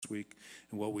week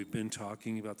and what we've been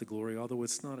talking about the glory, although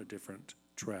it's not a different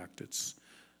tract. It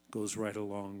goes right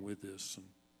along with this. And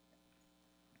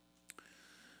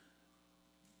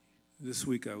this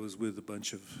week I was with a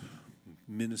bunch of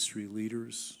ministry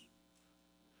leaders,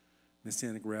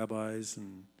 Messianic rabbis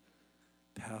and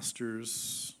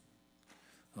pastors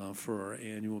for our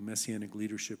annual Messianic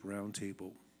Leadership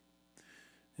Roundtable.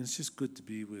 And it's just good to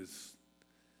be with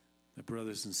my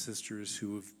brothers and sisters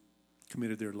who have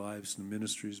committed their lives to the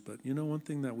ministries. But you know, one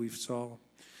thing that we saw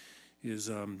is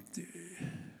a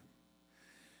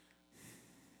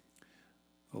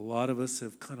lot of us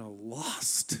have kind of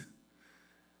lost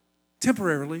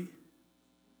temporarily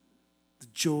the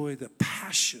joy, the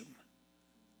passion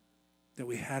that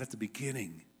we had at the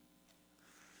beginning.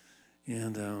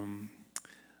 And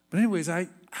but anyways, I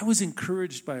was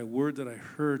encouraged by a word that I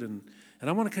heard, and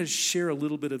I want to kind of share a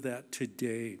little bit of that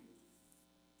today.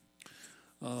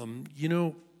 You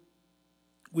know,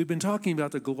 we've been talking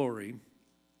about the glory,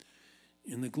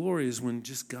 and the glory is when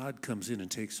just God comes in and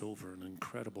takes over in an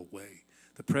incredible way.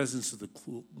 The presence of the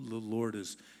Lord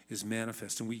is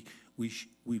manifest. And we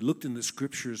looked in the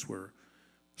scriptures where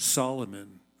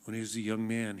Solomon, when he was a young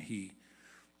man,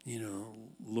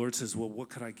 Lord says, well, what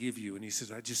could I give you? And he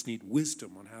says, I just need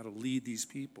wisdom on how to lead these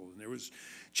people. And there was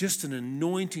just an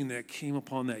anointing that came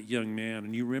upon that young man.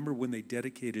 And you remember when they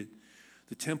dedicated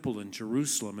the temple in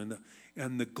Jerusalem,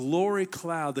 and the glory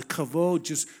cloud, the kavod,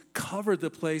 just covered the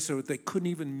place so that they couldn't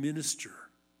even minister.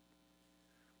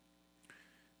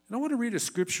 And I want to read a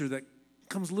scripture that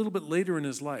comes a little bit later in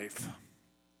his life.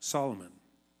 Solomon.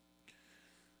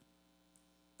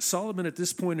 Solomon, at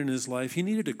this point in his life, he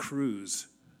needed a cruise.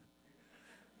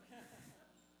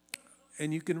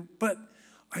 But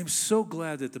I'm so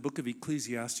glad that the book of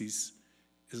Ecclesiastes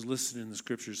is listed in the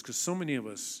scriptures, because so many of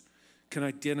us can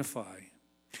identify.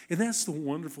 And that's the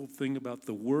wonderful thing about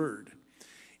the word.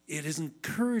 It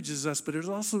encourages us, but it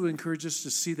also encourages us to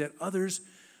see that others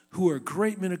who are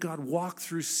great men of God walk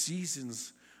through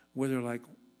seasons where they're like,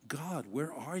 God,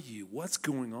 where are you? What's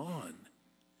going on?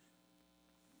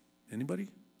 Anybody?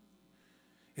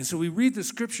 And so we read the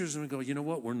scriptures and we go, you know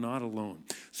what? We're not alone.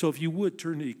 So if you would,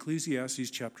 turn to Ecclesiastes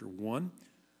chapter 1.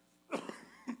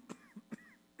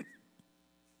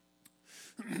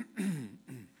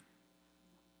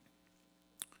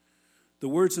 The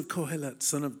words of Kohelet,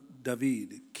 son of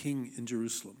David, king in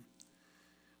Jerusalem.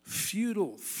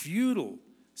 Futile,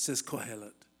 says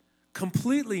Kohelet.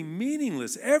 Completely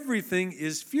meaningless. Everything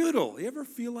is futile. You ever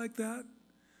feel like that?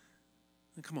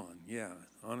 Come on, yeah,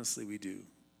 honestly we do.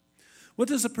 What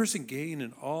does a person gain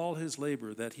in all his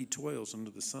labor that he toils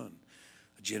under the sun?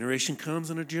 A generation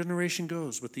comes and a generation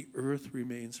goes, but the earth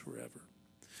remains forever.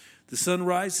 The sun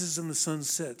rises and the sun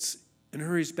sets and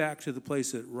hurries back to the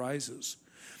place it rises.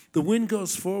 The wind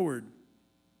goes forward.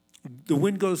 The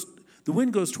wind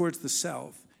goes towards the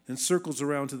south and circles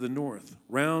around to the north.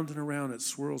 Round and around it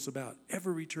swirls about,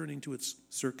 ever returning to its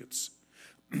circuits.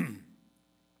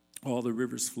 All the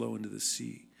rivers flow into the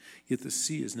sea, yet the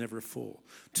sea is never full.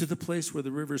 To the place where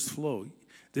the rivers flow,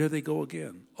 there they go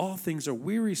again. All things are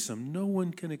wearisome. No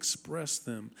one can express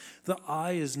them. The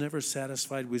eye is never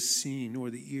satisfied with seeing, nor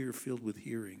the ear filled with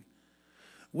hearing.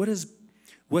 What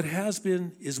has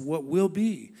been is what will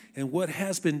be, and what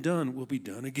has been done will be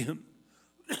done again.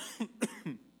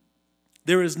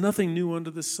 There is nothing new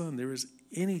under the sun.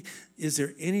 Is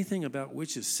there anything about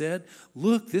which is said,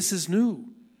 look, this is new?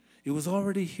 It was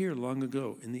already here long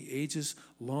ago, in the ages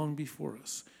long before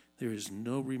us. There is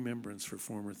no remembrance for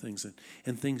former things,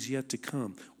 and things yet to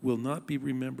come will not be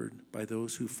remembered by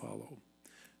those who follow.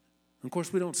 Of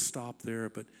course, we don't stop there,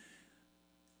 but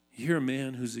you hear a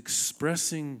man who's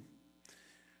expressing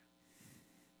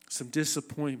some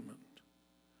disappointment.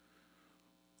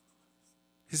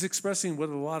 He's expressing what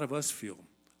a lot of us feel,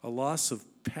 a loss of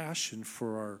passion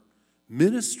for our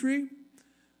ministry,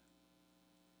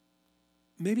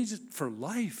 maybe just for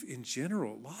life in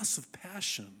general, loss of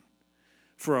passion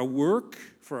for our work,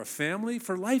 for our family,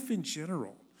 for life in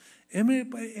general.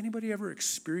 Anybody ever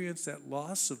experienced that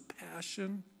loss of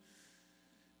passion?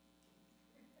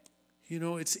 You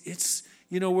know, it's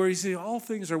where you say all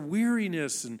things are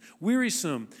weariness and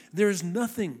wearisome. There's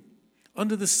nothing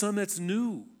under the sun that's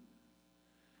new.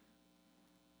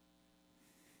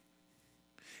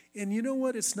 And you know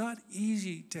what? It's not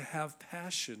easy to have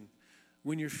passion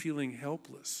when you're feeling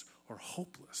helpless or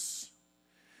hopeless.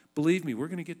 Believe me, we're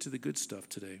going to get to the good stuff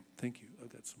today. Thank you. I've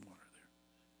got some water there.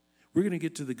 We're going to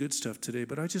get to the good stuff today,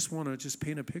 but I just want to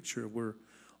paint a picture of where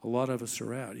a lot of us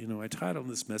are at. You know, I titled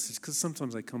this message because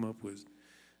sometimes I come up with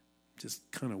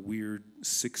just kind of weird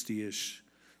 60-ish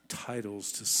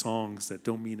titles to songs that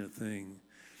don't mean a thing.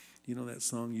 You know that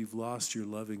song, You've Lost Your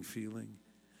Loving Feeling?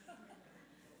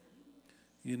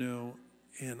 You know,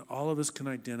 and all of us can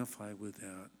identify with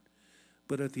that.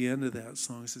 But at the end of that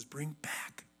song, it says, bring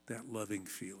back that loving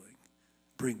feeling.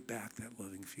 Bring back that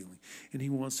loving feeling. And he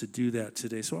wants to do that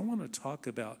today. So I want to talk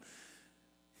about,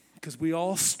 because we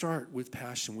all start with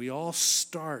passion. We all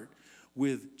start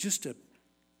with just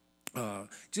an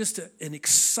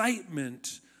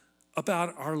excitement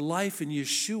about our life in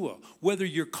Yeshua. Whether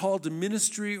you're called to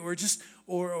ministry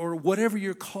or whatever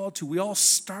you're called to, we all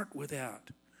start with that.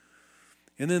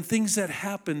 And then things that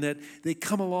happen, that they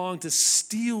come along to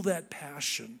steal that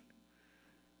passion.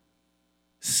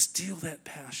 Steal that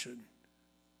passion.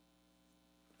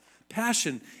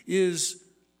 Passion is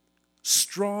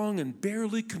strong and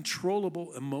barely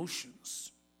controllable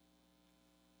emotions.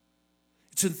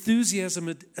 It's enthusiasm,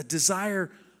 a desire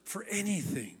for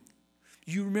anything.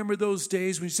 You remember those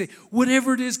days when you say,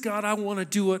 whatever it is, God, I want to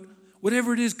do it.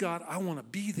 Whatever it is, God, I want to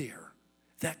be there.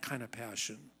 That kind of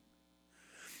passion.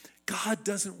 God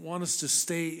doesn't want us to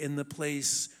stay in the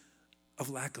place of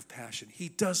lack of passion. He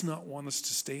does not want us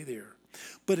to stay there.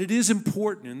 But it is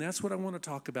important, and that's what I want to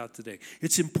talk about today.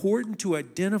 It's important to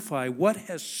identify what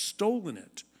has stolen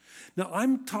it. Now,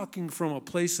 I'm talking from a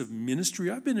place of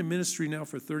ministry. I've been in ministry now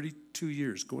for 32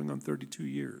 years, going on 32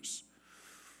 years.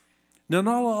 Now,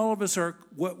 not all of us are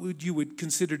what you would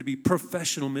consider to be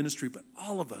professional ministry, but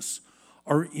all of us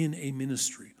are in a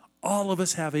ministry. All of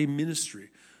us have a ministry.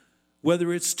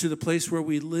 Whether it's to the place where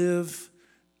we live,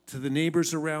 to the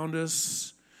neighbors around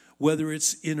us, whether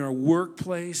it's in our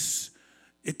workplace,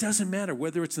 it doesn't matter.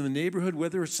 Whether it's in the neighborhood,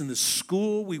 whether it's in the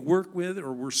school we work with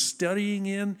or we're studying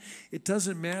in, it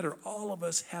doesn't matter. All of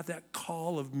us have that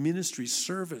call of ministry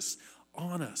service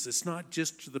on us. It's not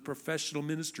just to the professional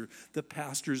minister, the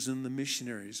pastors and the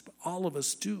missionaries, but all of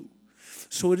us do.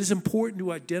 So it is important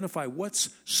to identify what's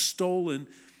stolen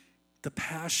the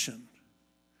passion.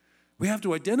 We have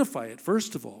to identify it,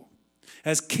 first of all.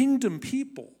 As kingdom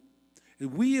people,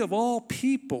 we of all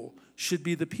people should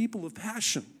be the people of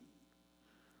passion.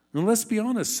 And let's be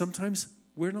honest, sometimes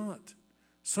we're not.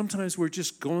 Sometimes we're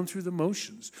just going through the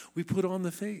motions. We put on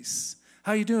the face.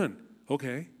 How you doing?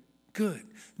 Okay, good.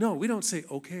 No, we don't say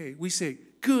okay. We say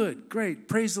good, great,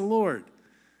 praise the Lord.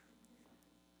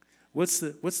 What's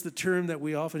the term that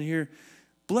we often hear?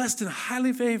 Blessed and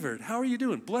highly favored. How are you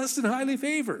doing? Blessed and highly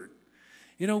favored.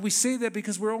 You know, we say that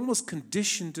because we're almost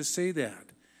conditioned to say that.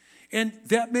 And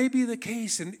that may be the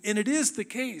case, and it is the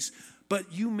case,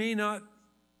 but you may not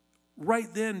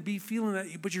right then be feeling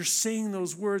that, but you're saying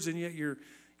those words, and yet you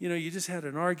just had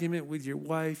an argument with your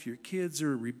wife, your kids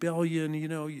are in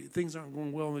rebellion, things aren't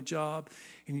going well in the job,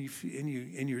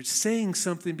 and you're saying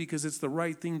something because it's the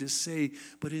right thing to say,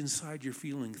 but inside you're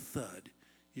feeling thud.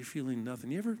 You're feeling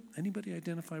nothing. Anybody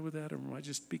identify with that, or am I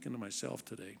just speaking to myself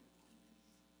today?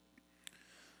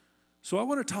 So I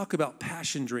want to talk about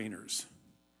passion drainers.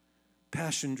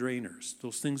 Passion drainers,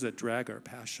 those things that drag our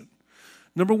passion.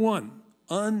 Number one,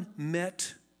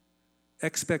 unmet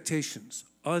expectations.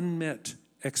 Unmet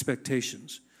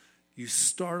expectations. You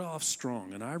start off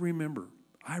strong. And I remember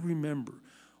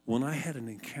when I had an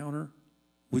encounter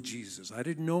with Jesus. I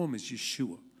didn't know him as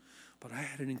Yeshua, but I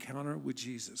had an encounter with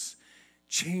Jesus.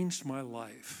 Changed my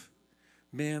life.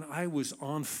 Man, I was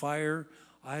on fire.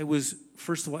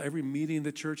 First of all, every meeting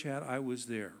the church had, I was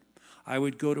there. I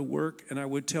would go to work and I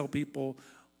would tell people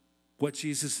what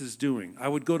Jesus is doing. I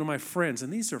would go to my friends,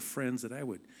 and these are friends that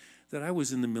I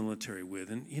was in the military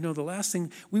with. And the last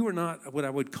thing, we were not what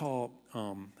I would call,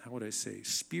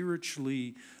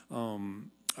 spiritually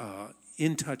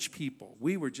in touch people.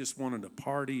 We were just wanting to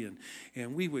party,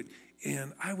 and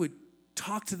I would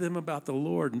talk to them about the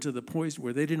Lord, and to the point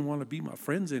where they didn't want to be my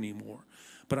friends anymore.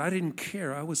 But I didn't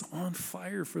care. I was on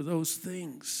fire for those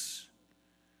things.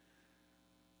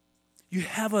 You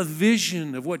have a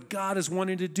vision of what God is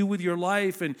wanting to do with your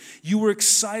life, and you were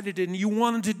excited, and you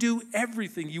wanted to do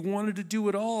everything. You wanted to do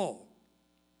it all.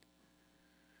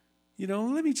 I'm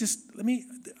going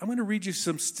to read you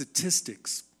some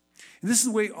statistics. And this is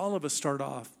the way all of us start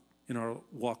off in our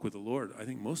walk with the Lord. I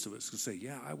think most of us can say,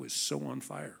 yeah, I was so on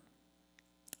fire.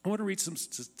 I want to read some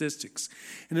statistics.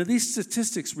 And these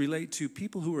statistics relate to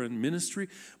people who are in ministry,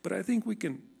 but I think we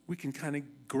can kind of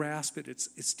grasp it.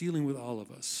 It's dealing with all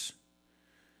of us.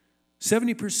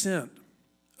 70%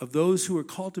 of those who are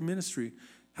called to ministry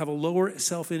have a lower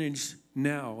self-image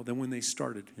now than when they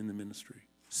started in the ministry.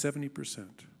 70%.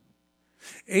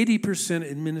 80%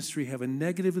 in ministry have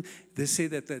they say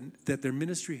that their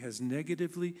ministry has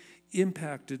negatively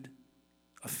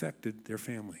affected their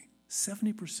family.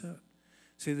 70%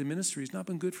 say the ministry has not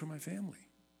been good for my family.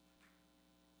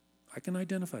 I can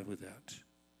identify with that.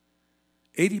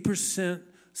 80%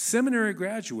 seminary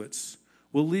graduates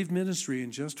will leave ministry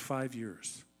in just 5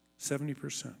 years.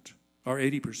 70% or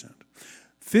 80%.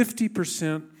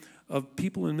 50% of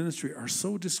people in ministry are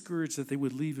so discouraged that they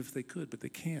would leave if they could, but they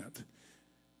can't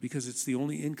because it's the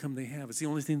only income they have. It's the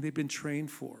only thing they've been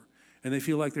trained for. And they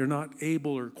feel like they're not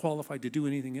able or qualified to do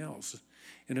anything else.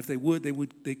 And if they would,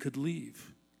 they could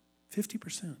leave.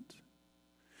 50%.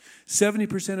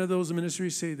 70% of those in ministry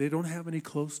say they don't have any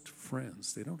close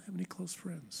friends. They don't have any close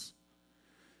friends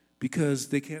because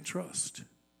they can't trust.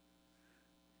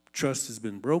 Trust has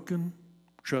been broken.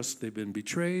 Trust, they've been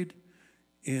betrayed.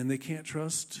 And they can't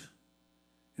trust.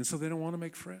 And so they don't want to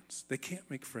make friends. They can't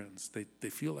make friends. They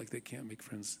feel like they can't make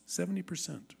friends.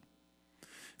 70%.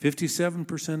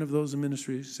 57% of those in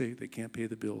ministry say they can't pay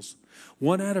the bills.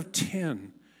 1 out of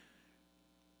 10.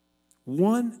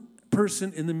 One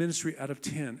person in the ministry out of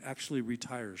 10 actually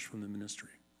retires from the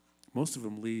ministry. Most of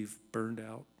them leave burned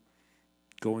out,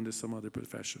 go into some other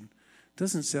profession.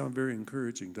 Doesn't sound very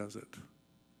encouraging, does it?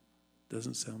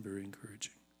 Doesn't sound very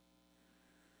encouraging.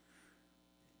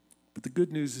 But the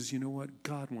good news is, you know what?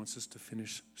 God wants us to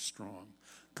finish strong.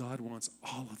 God wants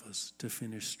all of us to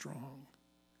finish strong.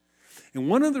 And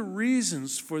one of the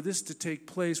reasons for this to take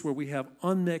place where we have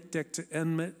unmet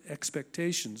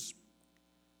expectations,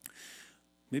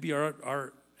 maybe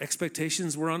our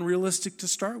expectations were unrealistic to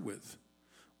start with.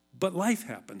 But life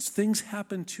happens. Things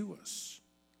happen to us.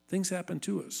 Things happen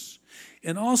to us.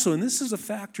 And also, and this is a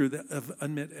factor of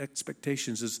unmet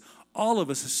expectations, is all of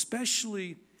us,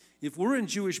 especially if we're in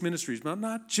Jewish ministries,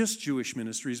 not just Jewish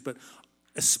ministries, but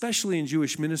especially in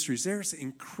Jewish ministries, there's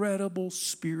incredible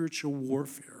spiritual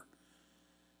warfare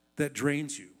that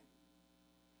drains you.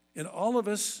 And all of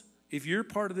us, if you're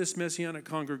part of this Messianic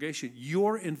congregation,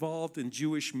 you're involved in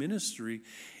Jewish ministry.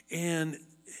 And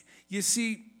you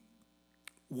see,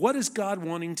 what is God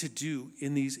wanting to do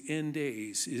in these end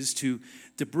days is to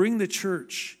bring the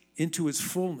church into its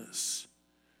fullness,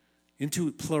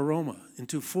 into pleroma,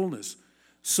 into fullness,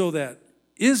 so that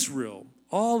Israel,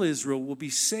 all Israel, will be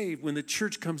saved when the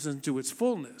church comes into its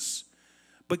fullness.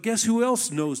 But guess who else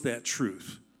knows that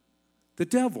truth? The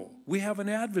devil. We have an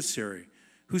adversary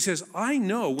who says, I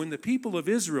know when the people of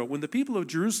Israel, when the people of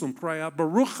Jerusalem cry out,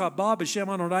 Baruch haba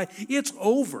b'shem Adonai, it's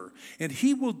over. And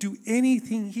he will do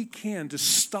anything he can to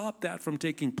stop that from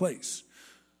taking place.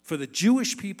 For the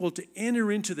Jewish people to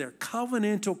enter into their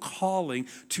covenantal calling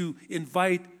to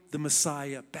invite the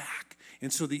Messiah back.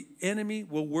 And so the enemy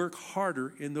will work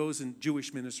harder in those in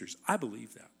Jewish ministries. I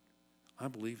believe that. I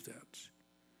believe that.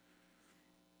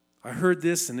 I heard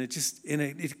this and it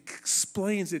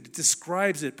explains it, it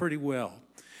describes it pretty well.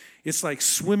 It's like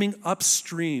swimming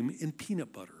upstream in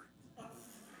peanut butter.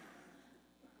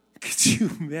 Could you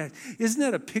imagine? Isn't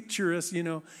that a picturesque,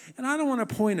 And I don't want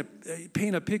to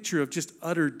paint a picture of just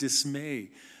utter dismay,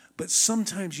 but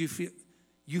sometimes you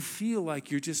feel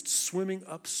like you're just swimming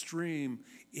upstream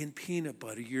in peanut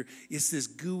butter. It's this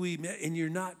gooey, and you're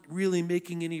not really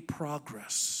making any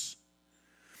progress.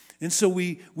 And so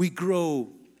we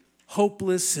grow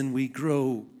hopeless and we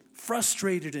grow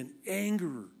frustrated and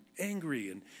angry.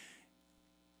 And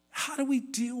how do we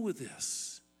deal with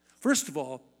this? First of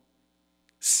all,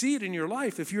 see it in your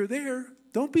life. If you're there,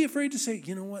 don't be afraid to say,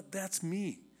 you know what, that's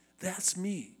me. That's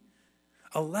me.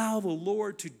 Allow the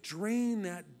Lord to drain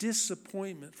that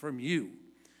disappointment from you.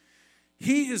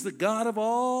 He is the God of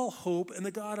all hope and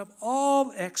the God of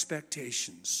all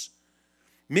expectations.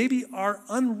 Maybe our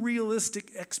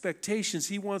unrealistic expectations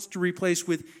he wants to replace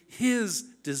with his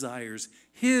desires,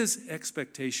 his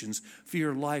expectations for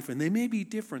your life, and they may be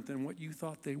different than what you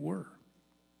thought they were.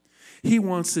 He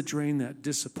wants to drain that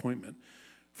disappointment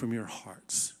from your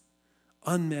hearts.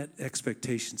 Unmet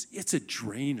expectations. It's a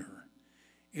drainer.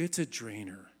 It's a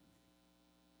drainer.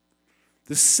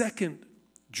 The second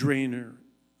drainer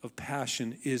of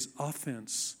passion is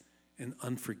offense and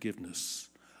unforgiveness.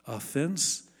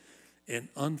 Offense and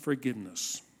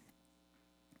unforgiveness.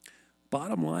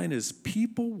 Bottom line is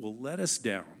people will let us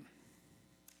down.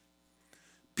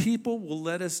 People will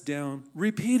let us down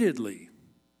repeatedly.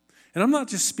 And I'm not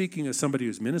just speaking as somebody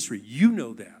who's ministry. You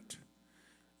know that.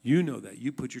 You know that.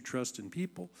 You put your trust in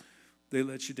people. They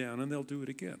let you down and they'll do it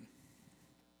again.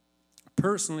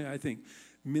 Personally, I think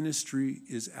ministry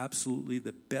is absolutely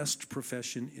the best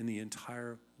profession in the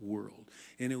entire world.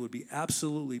 And it would be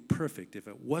absolutely perfect if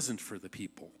it wasn't for the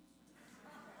people.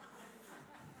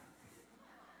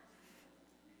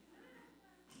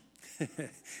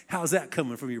 How's that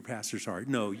coming from your pastor's heart?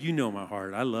 No, you know my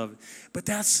heart. I love it. But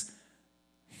that's,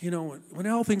 when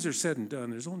all things are said and done,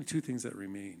 there's only two things that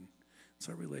remain. It's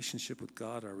our relationship with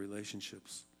God, our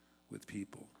relationships with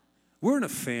people. We're in a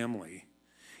family.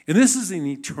 And this is an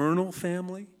eternal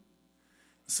family.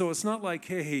 So it's not like,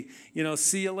 hey,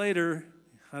 see you later.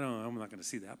 I don't know, I'm not going to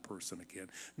see that person again.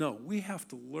 No, we have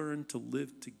to learn to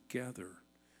live together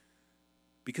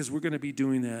because we're going to be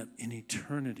doing that in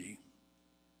eternity.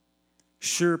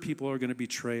 Sure, people are going to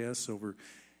betray us over,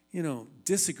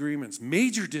 disagreements,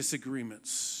 major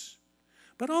disagreements,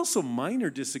 but also minor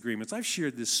disagreements. I've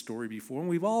shared this story before, and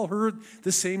we've all heard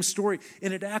the same story.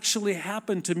 And it actually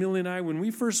happened to Millie and I when we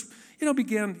first,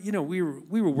 began, we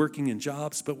were working in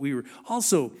jobs, but we were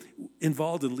also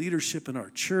involved in leadership in our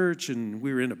church, and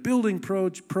we were in a building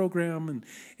program,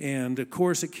 and of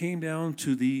course it came down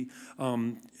to the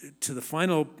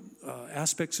final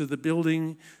aspects of the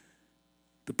building,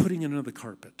 the putting in of the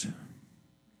carpet.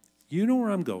 You know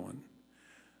where I'm going.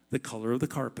 The color of the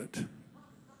carpet.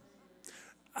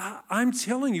 I'm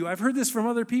telling you, I've heard this from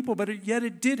other people, but yet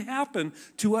it did happen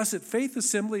to us at Faith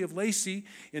Assembly of Lacey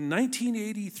in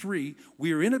 1983.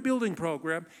 We were in a building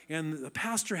program, and the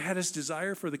pastor had his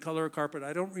desire for the color of carpet.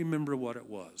 I don't remember what it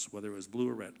was, whether it was blue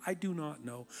or red. I do not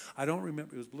know. I don't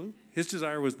remember. It was blue? His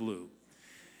desire was blue.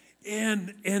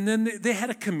 And then they had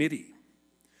a committee.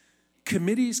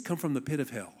 Committees come from the pit of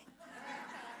hell.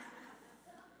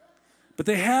 But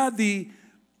they had the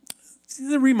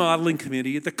remodeling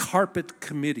committee, the carpet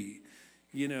committee.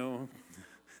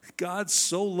 God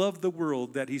so loved the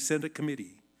world that he sent a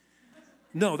committee.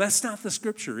 No, that's not the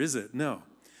scripture, is it? No.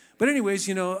 But anyways,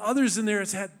 others in there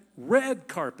has had red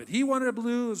carpet. He wanted a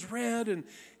blue, it was red, and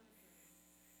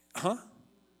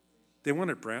they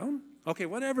wanted brown? Okay,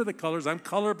 whatever the colors. I'm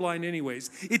colorblind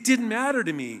anyways. It didn't matter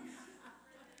to me.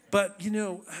 But,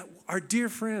 our dear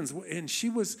friends, and she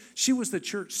was the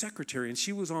church secretary, and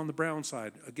she was on the brown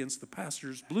side against the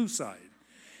pastor's blue side.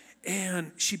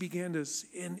 And she began to,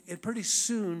 and pretty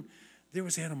soon there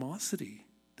was animosity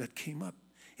that came up.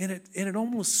 And it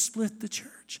almost split the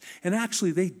church. And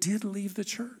actually, they did leave the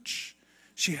church.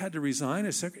 She had to resign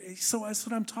as secretary. So that's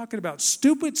what I'm talking about.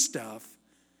 Stupid stuff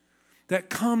that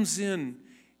comes in.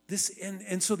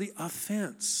 And so the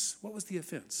offense, what was the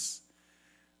offense?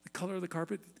 The color of the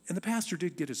carpet. And the pastor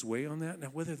did get his way on that. Now,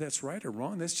 whether that's right or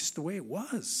wrong, that's just the way it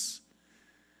was.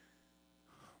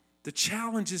 The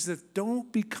challenge is that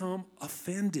don't become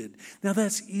offended. Now,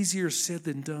 that's easier said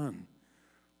than done.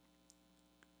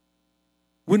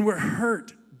 When we're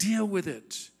hurt, deal with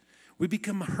it. We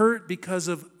become hurt because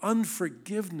of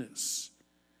unforgiveness.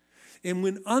 And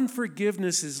when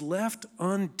unforgiveness is left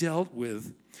undealt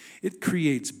with, it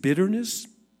creates bitterness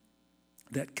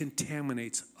that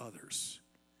contaminates others.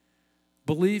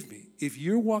 Believe me, if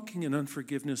you're walking in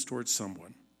unforgiveness towards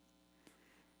someone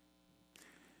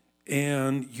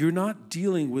and you're not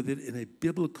dealing with it in a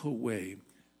biblical way,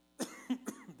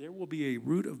 there will be a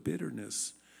root of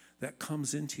bitterness that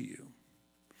comes into you.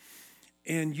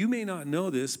 And you may not know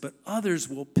this, but others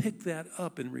will pick that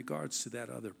up in regards to that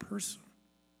other person.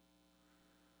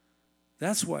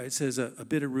 That's why it says a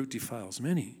bitter root defiles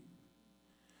many.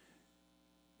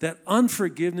 That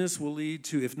unforgiveness will lead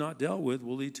to, if not dealt with,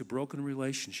 will lead to broken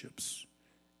relationships,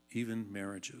 even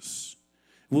marriages.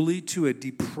 Will lead to a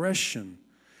depression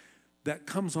that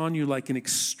comes on you like an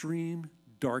extreme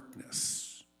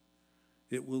darkness.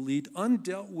 It will lead,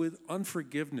 undealt with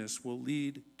unforgiveness will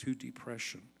lead to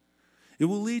depression. It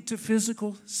will lead to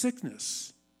physical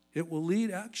sickness. It will lead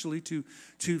actually to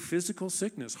physical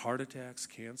sickness, heart attacks,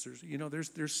 cancers.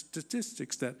 There's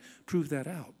statistics that prove that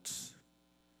out.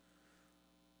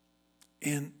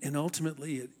 And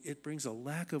ultimately, it brings a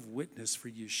lack of witness for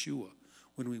Yeshua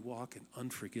when we walk in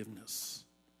unforgiveness.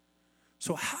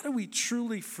 So how do we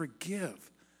truly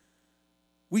forgive?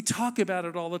 We talk about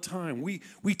it all the time.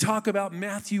 We talk about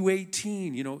Matthew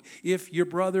 18, if your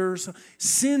brother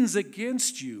sins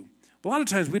against you. A lot of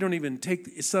times we don't even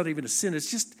it's not even a sin. It's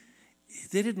just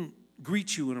they didn't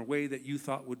greet you in a way that you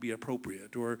thought would be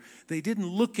appropriate, or they didn't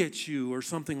look at you or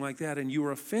something like that, and you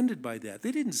were offended by that.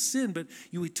 They didn't sin, but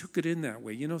you took it in that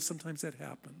way. Sometimes that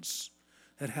happens.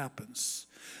 That happens.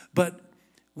 But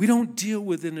we don't deal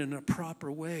with it in a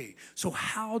proper way. So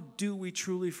how do we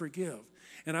truly forgive?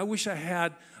 And I wish I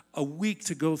had a week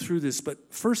to go through this,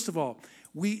 but first of all,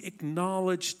 we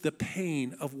acknowledge the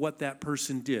pain of what that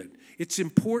person did. It's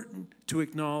important to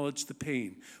acknowledge the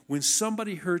pain. When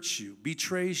somebody hurts you,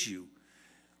 betrays you,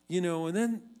 and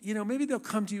then, maybe they'll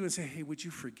come to you and say, hey, would you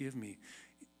forgive me?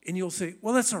 And you'll say,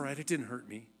 well, that's all right. It didn't hurt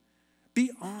me. Be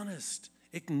honest.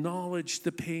 Acknowledge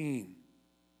the pain.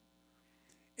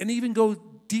 And even go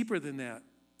deeper than that.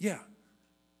 Yeah.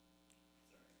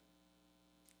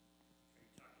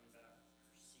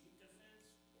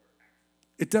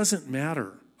 It doesn't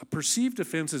matter. A perceived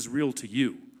offense is real to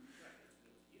you.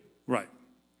 Right.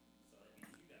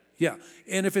 Yeah.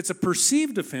 And if it's a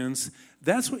perceived offense,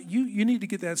 that's what you need to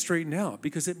get that straightened out,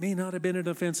 because it may not have been an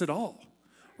offense at all.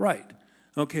 Right.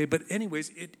 Okay. But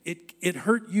anyways, it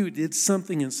hurt you. It did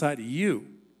something inside of you.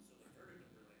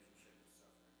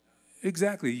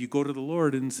 Exactly. You go to the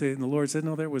Lord and say, and the Lord said,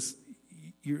 no,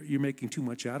 you're making too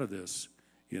much out of this,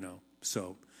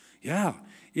 So, yeah,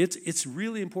 it's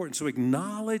really important. So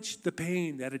acknowledge the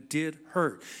pain that it did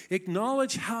hurt.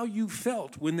 Acknowledge how you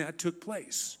felt when that took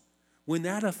place, when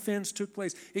that offense took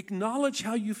place. Acknowledge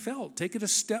how you felt. Take it a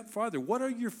step farther. What are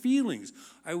your feelings?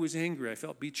 I was angry. I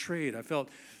felt betrayed. I felt,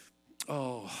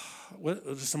 what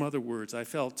are some other words? I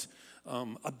felt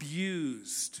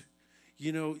abused.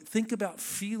 Think about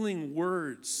feeling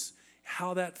words,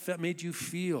 how that made you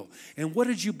feel. And what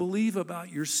did you believe about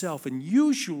yourself? And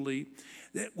usually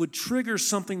that would trigger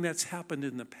something that's happened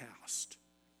in the past.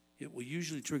 It will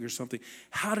usually trigger something.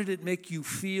 How did it make you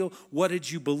feel? What did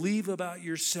you believe about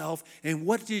yourself? And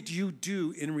what did you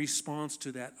do in response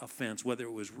to that offense, whether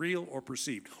it was real or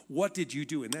perceived? What did you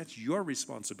do? And that's your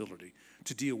responsibility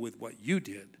to deal with what you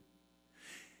did.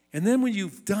 And then when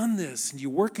you've done this and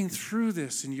you're working through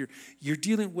this and you're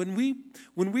dealing, when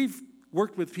we've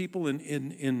worked with people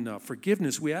in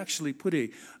forgiveness, we actually put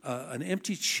an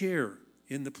empty chair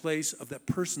in the place of that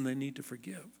person they need to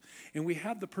forgive. And we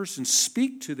have the person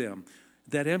speak to them,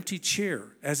 that empty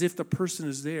chair, as if the person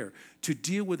is there, to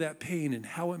deal with that pain and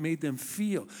how it made them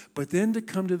feel. But then to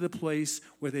come to the place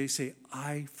where they say,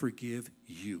 I forgive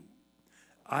you.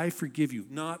 I forgive you.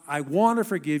 Not, I want to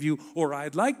forgive you, or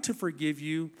I'd like to forgive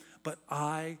you, but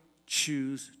I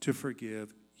choose to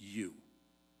forgive you.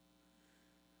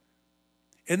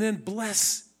 And then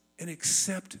bless and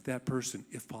accept that person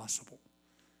if possible.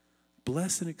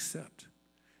 Bless and accept.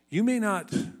 It may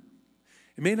not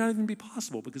even be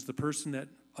possible, because the person that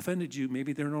offended you,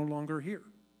 maybe they're no longer here.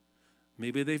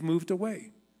 Maybe they've moved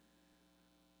away.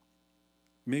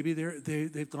 Maybe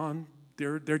they've gone,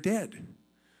 they're dead.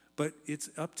 But it's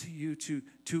up to you to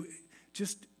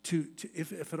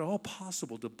if at all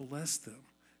possible, to bless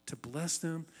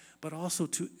them, but also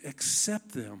to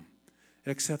accept them.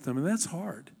 And that's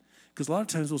hard, because a lot of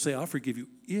times we'll say, I'll forgive you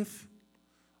if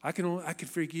I can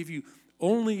forgive you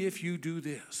only if you do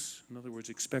this. In other words,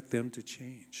 expect them to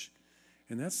change.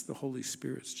 And that's the Holy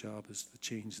Spirit's job, is to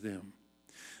change them.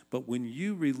 But when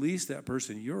you release that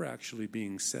person, you're actually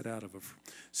being set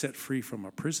free from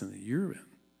a prison that you're in.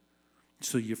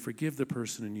 So you forgive the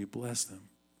person and you bless them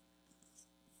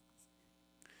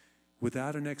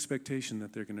without an expectation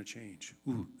that they're going to change.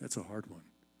 Ooh, that's a hard one.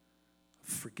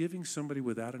 Forgiving somebody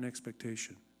without an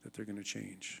expectation that they're going to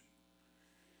change.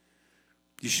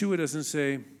 Yeshua doesn't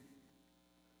say,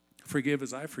 forgive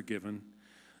as I've forgiven,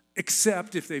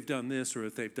 except if they've done this or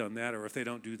if they've done that, or if they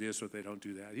don't do this or if they don't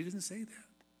do that. He didn't say that.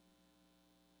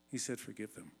 He said,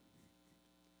 forgive them.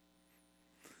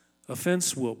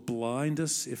 Offense will blind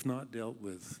us if not dealt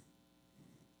with.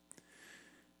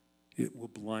 It will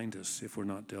blind us if we're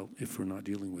not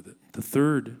dealing with it. The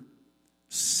third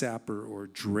sapper or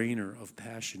drainer of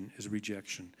passion is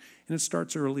rejection. And it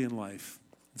starts early in life.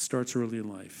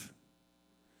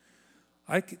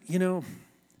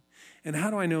 And how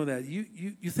do I know that?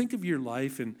 You think of your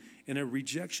life and in a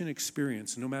rejection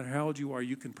experience, no matter how old you are,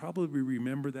 you can probably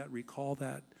remember that, recall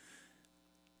that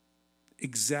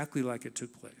exactly like it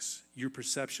took place, your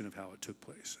perception of how it took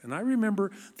place. And I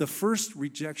remember the first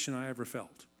rejection I ever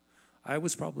felt. I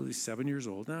was probably 7 years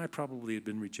old, and I probably had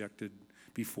been rejected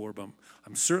before, but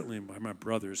I'm certainly by my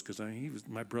brothers, because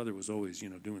my brother was always,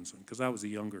 doing something, because I was the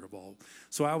younger of all.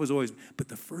 So I was always, but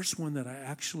the first one that I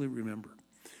actually remember,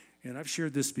 and I've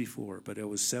shared this before, but I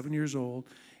was 7 years old,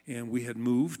 and we had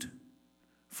moved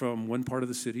from one part of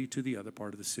the city to the other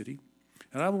part of the city.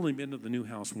 And I've only been to the new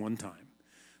house one time.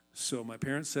 So my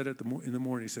parents said in the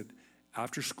morning, he said,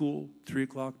 after school, 3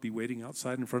 o'clock, be waiting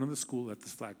outside in front of the school at the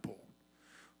flagpole.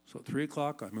 So at 3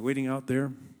 o'clock, I'm waiting out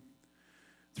there.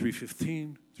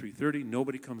 3:15, 3:30,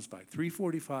 nobody comes by.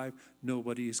 3:45,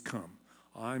 nobody has come.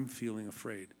 I'm feeling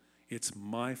afraid. It's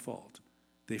my fault.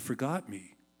 They forgot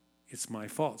me. It's my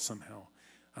fault somehow,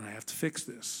 and I have to fix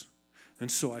this. And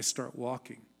so I start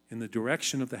walking in the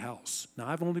direction of the house. Now,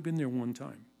 I've only been there one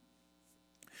time.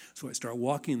 So I start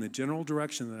walking in the general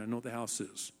direction that I know the house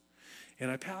is. And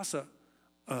I pass a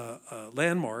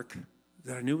landmark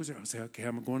that I knew was there. I was like, okay,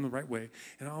 I'm going the right way.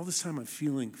 And all this time I'm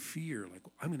feeling fear, like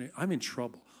I'm in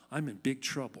trouble. I'm in big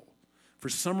trouble. For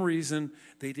some reason,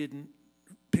 they didn't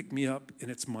pick me up, and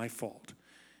it's my fault.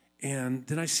 And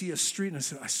then I see a street, and I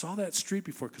said, I saw that street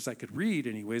before, because I could read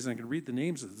anyways, and I could read the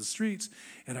names of the streets.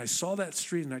 And I saw that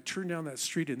street, and I turned down that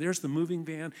street, and there's the moving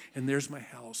van, and there's my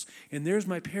house. And there's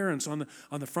my parents on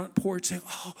the front porch saying,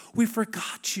 oh, we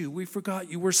forgot you. We forgot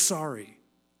you. We're sorry.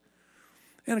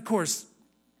 And, of course,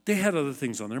 they had other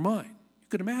things on their mind. You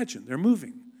could imagine. They're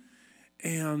moving.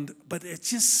 But it's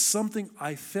just something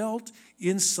I felt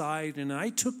inside, and I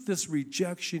took this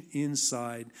rejection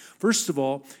inside. First of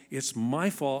all, it's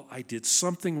my fault. I did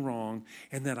something wrong,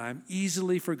 and that I'm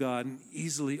easily forgotten,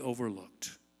 easily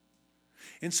overlooked.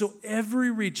 And so every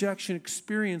rejection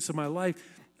experience of my life,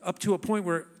 up to a point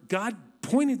where God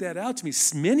pointed that out to me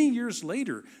many years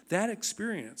later, that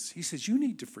experience, he says, you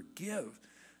need to forgive.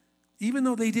 Even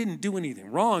though they didn't do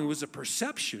anything wrong, it was a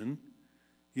perception,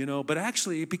 but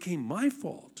actually it became my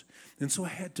fault. And so I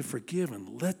had to forgive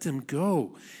and let them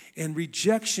go. And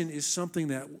rejection is something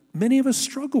that many of us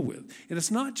struggle with. And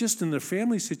it's not just in the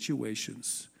family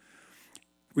situations.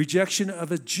 Rejection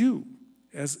of a Jew,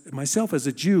 as myself as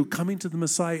a Jew coming to the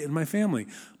Messiah in my family.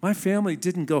 My family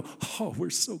didn't go, oh,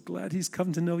 we're so glad he's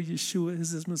come to know Yeshua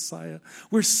as his Messiah.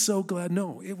 We're so glad.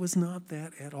 No, it was not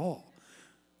that at all.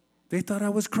 They thought I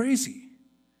was crazy.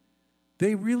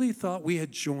 They really thought we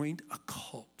had joined a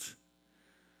cult.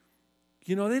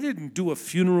 They didn't do a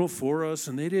funeral for us,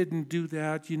 and they didn't do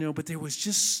that, but there was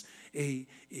just they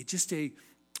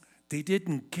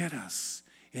didn't get us.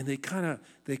 And they kind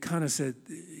of said,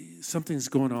 something's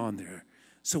going on there.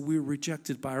 So we were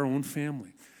rejected by our own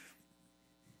family.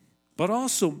 But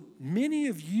also, many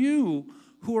of you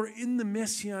who are in the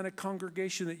Messianic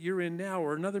congregation that you're in now,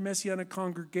 or another Messianic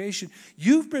congregation,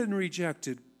 you've been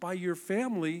rejected by your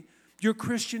family, your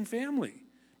Christian family,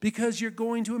 because you're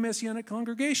going to a Messianic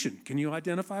congregation. Can you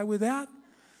identify with that?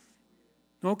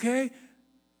 Okay?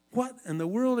 What in the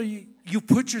world are you? You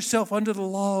put yourself under the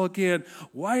law again.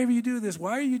 Why do you do this?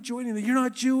 Why are you joining that? You're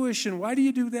not Jewish, and why do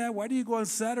you do that? Why do you go on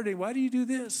Saturday? Why do you do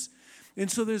this? And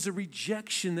so there's a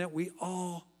rejection that we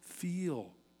all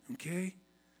feel, okay?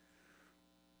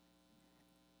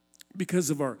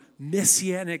 Because of our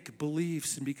Messianic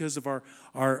beliefs and because of our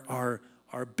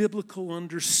biblical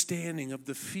understanding of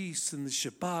the feasts and the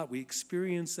Shabbat, we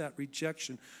experience that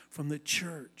rejection from the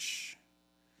church.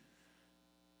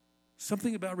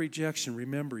 Something about rejection.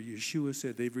 Remember, Yeshua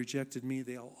said, they've rejected me,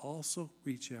 they'll also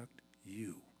reject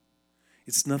you.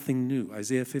 It's nothing new.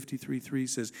 Isaiah 53:3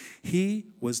 says, he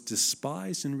was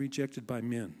despised and rejected by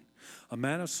men, a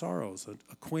man of sorrows,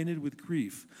 acquainted with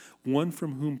grief, one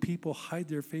from whom people hide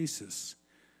their faces.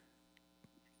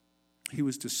 He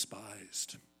was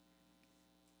despised.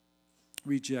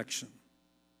 Rejection.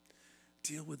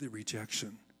 Deal with the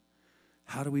rejection.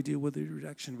 How do we deal with the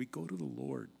rejection? We go to the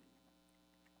Lord.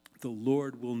 The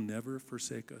Lord will never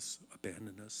forsake us,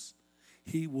 abandon us.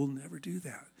 He will never do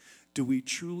that. Do we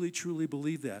truly, truly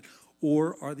believe that?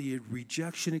 Or are the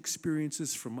rejection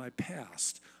experiences from my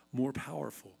past more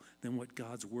powerful than what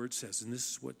God's word says? And this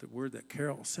is what the word that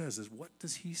Carol says is, what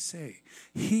does he say?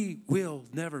 He will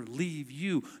never leave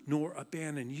you nor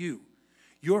abandon you.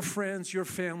 Your friends, your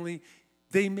family,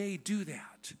 they may do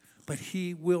that, but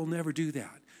he will never do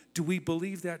that. Do we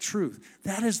believe that truth?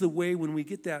 That is the way when we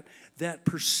get that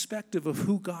perspective of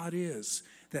who God is,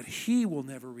 that he will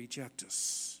never reject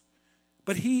us.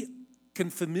 But he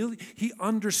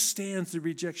understands the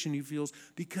rejection he feels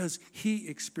because he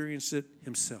experienced it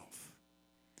himself.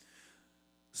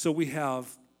 So we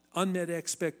have unmet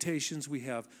expectations, we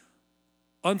have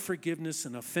unforgiveness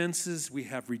and offenses, we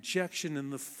have rejection,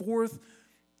 and the fourth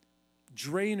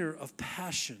drainer of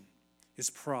passion is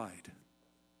pride.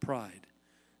 Pride.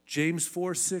 James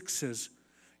 4:6 says,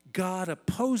 God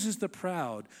opposes the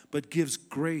proud, but gives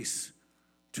grace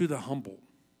to the humble.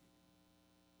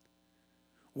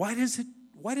 Why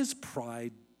does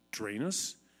pride drain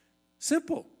us?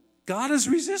 Simple. God is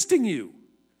resisting you.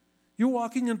 You're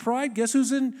walking in pride. Guess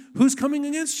who's coming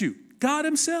against you? God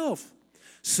himself.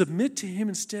 Submit to him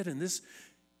instead in this.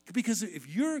 Because if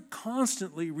you're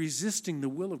constantly resisting the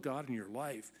will of God in your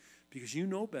life, because you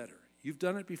know better, you've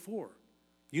done it before,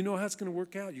 you know how it's going to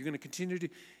work out, you're going to continue to,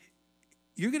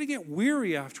 you're going to get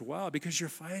weary after a while because you're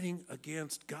fighting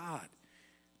against God.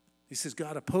 He says,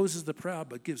 God opposes the proud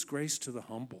but gives grace to the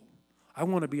humble. I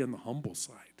want to be on the humble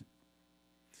side.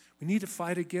 We need to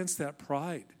fight against that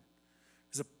pride.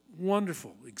 It's a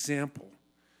wonderful example.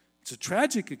 It's a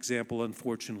tragic example,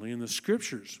 unfortunately, in the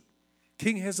scriptures.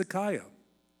 King Hezekiah.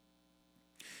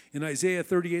 In Isaiah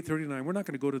 38:39, we're not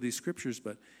going to go to these scriptures,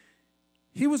 but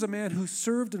he was a man who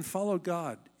served and followed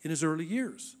God in his early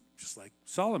years, just like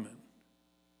Solomon.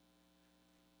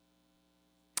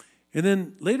 And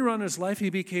then later on in his life, he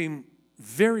became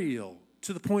very ill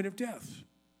to the point of death.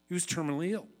 He was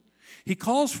terminally ill. He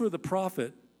calls for the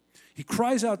prophet. He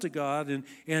cries out to God,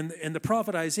 and the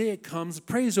prophet Isaiah comes,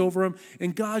 prays over him,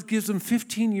 and God gives him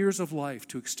 15 years of life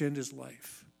to extend his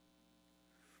life.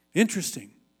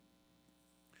 Interesting.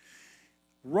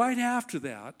 Right after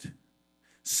that,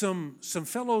 some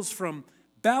fellows from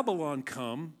Babylon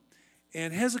come,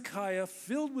 and Hezekiah,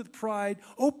 filled with pride,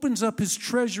 opens up his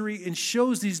treasury and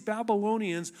shows these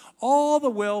Babylonians all the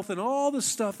wealth and all the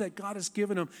stuff that God has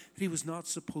given him. That he was not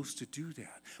supposed to do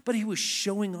that. But he was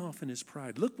showing off in his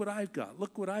pride. Look what I've got.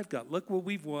 Look what I've got. Look what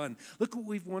we've won. Look what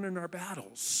we've won in our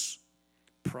battles.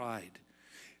 Pride.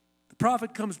 The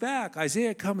prophet comes back.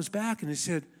 Isaiah comes back and he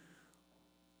said,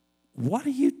 "What are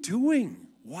you doing?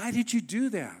 Why did you do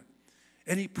that?"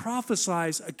 And he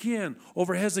prophesies again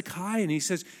over Hezekiah, and he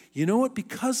says, you know what?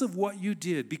 Because of what you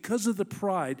did, because of the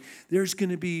pride, there's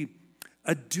going to be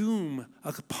a doom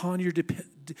upon your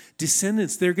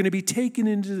descendants. They're going to be taken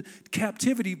into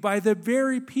captivity by the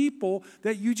very people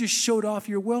that you just showed off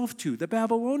your wealth to, the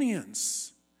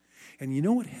Babylonians. And you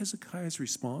know what Hezekiah's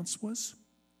response was?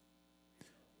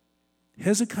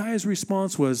 Hezekiah's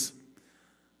response was,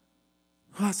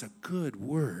 "Oh, that's a good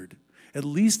word. At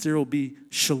least there will be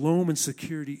shalom and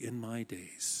security in my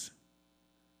days."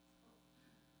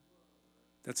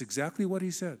 That's exactly what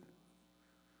he said.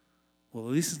 Well,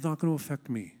 at least it's not going to affect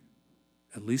me.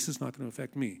 At least it's not going to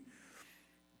affect me.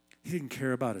 He didn't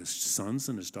care about his sons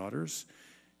and his daughters,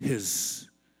 his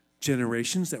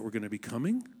generations that were going to be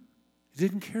coming. He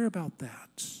didn't care about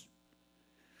that.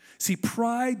 See,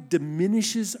 pride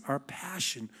diminishes our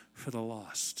passion for the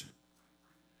lost.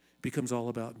 Becomes all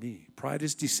about me. Pride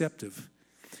is deceptive.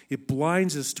 It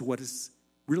blinds us to what is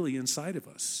really inside of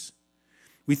us.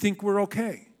 We think we're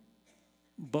okay,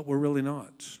 but we're really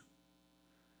not.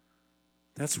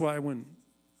 That's why when,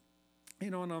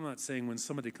 and I'm not saying when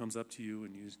somebody comes up to you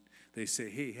and they say,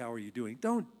 "Hey, how are you doing?"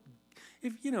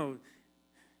 If you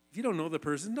don't know the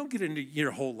person, don't get into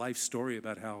your whole life story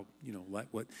about how,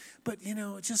 what. But,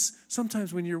 just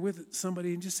sometimes when you're with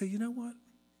somebody and just say, "You know what?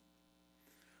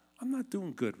 I'm not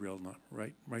doing good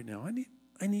right now.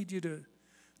 I need you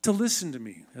to listen to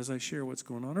me as I share what's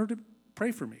going on, or to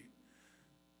pray for me."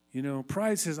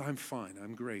 Pride says, "I'm fine,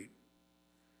 I'm great."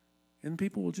 And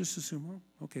people will just assume, "Well,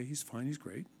 okay, he's fine, he's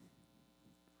great."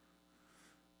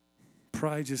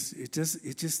 Pride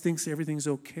just thinks everything's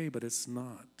okay, but it's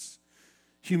not.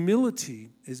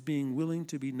 Humility is being willing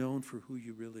to be known for who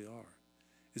you really are.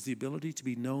 Is the ability to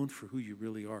be known for who you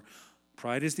really are.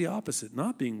 Pride is the opposite,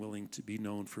 not being willing to be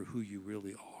known for who you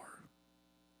really are.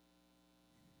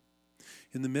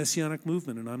 In the Messianic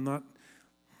movement, and I'm not,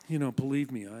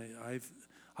 believe me,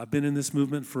 I've been in this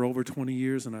movement for over 20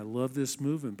 years, and I love this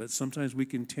movement, but sometimes we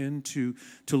can tend to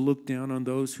look down on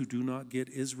those who do not get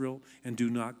Israel and do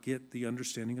not get the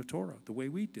understanding of Torah the way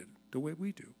we do.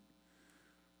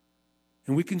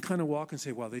 And we can kind of walk and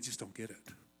say, "Well, they just don't get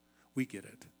it." We get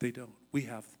it. They don't. We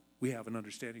have an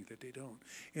understanding that they don't.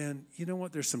 And you know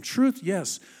what? There's some truth,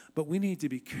 yes, but we need to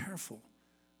be careful.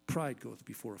 Pride goeth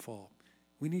before a fall.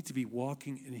 We need to be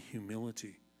walking in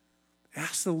humility.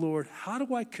 Ask the Lord, how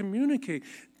do I communicate?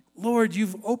 Lord,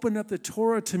 you've opened up the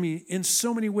Torah to me in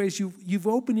so many ways. You've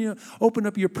opened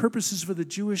up your purposes for the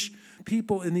Jewish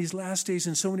people in these last days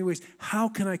in so many ways. How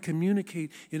can I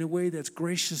communicate in a way that's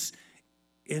gracious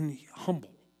and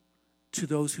humble to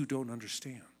those who don't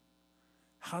understand?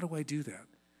 How do I do that?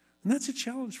 And that's a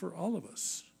challenge for all of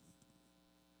us.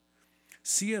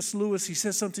 C.S. Lewis, he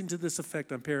says something to this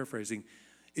effect, I'm paraphrasing.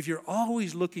 If you're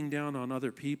always looking down on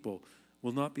other people,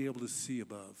 we'll not be able to see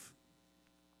above.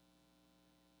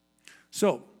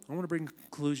 So, I want to bring a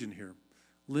conclusion here.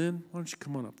 Lynn, why don't you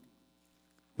come on up?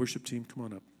 Worship team, come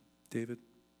on up. David,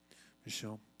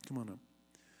 Michelle, come on up.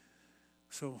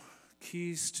 So,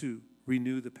 keys to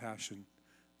renew the passion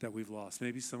that we've lost.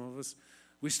 Maybe some of us,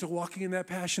 we're still walking in that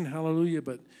passion, hallelujah,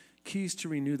 but keys to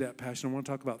renew that passion. I want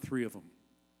to talk about 3 of them.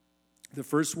 The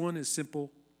first one is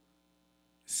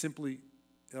simply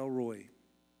El Roi.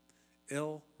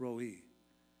 El Roi.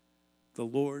 The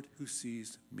Lord who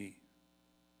sees me.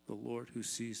 The Lord who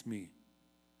sees me.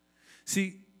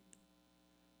 See,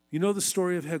 you know the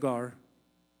story of Hagar.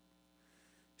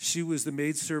 She was the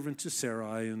maidservant to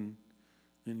Sarai, and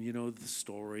you know the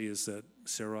story is that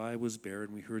Sarai was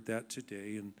barren. We heard that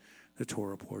today in the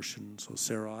Torah portion. So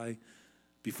Sarai,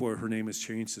 before her name is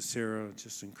changed to Sarah,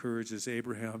 just encourages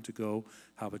Abraham to go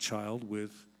have a child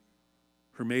with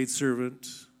her maidservant,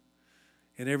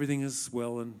 and everything is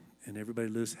well, and everybody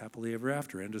lives happily ever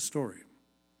after. End of story.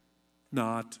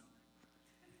 Not.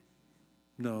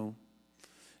 No.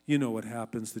 You know what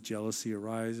happens. The jealousy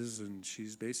arises, and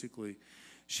she's basically,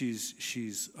 she's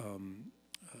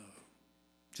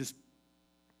just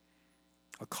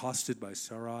accosted by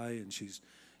Sarai, and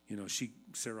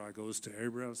Sarai goes to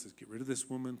Abraham and says, get rid of this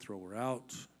woman, throw her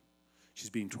out. She's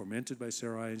being tormented by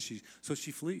Sarai, and so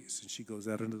she flees, and she goes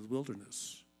out into the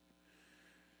wilderness.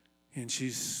 And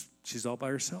she's all by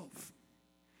herself.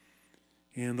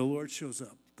 And the Lord shows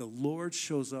up. The Lord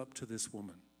shows up to this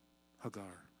woman,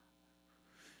 Hagar.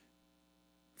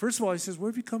 First of all, he says, where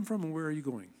have you come from and where are you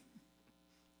going?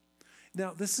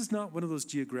 Now, this is not one of those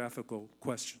geographical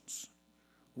questions.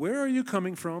 Where are you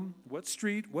coming from? What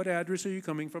street, what address are you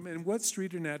coming from? And what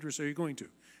street and address are you going to?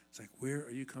 It's like, where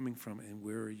are you coming from and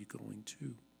where are you going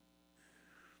to?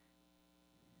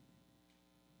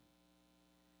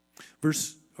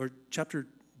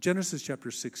 Genesis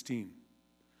chapter 16,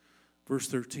 verse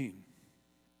 13.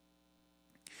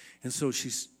 And so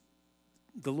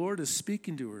the Lord is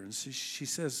speaking to her, and she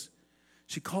says,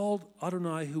 she called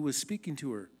Adonai, who was speaking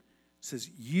to her, says,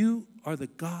 you are the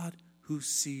God who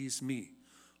sees me.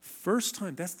 First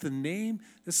time, that's the name,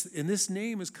 and this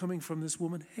name is coming from this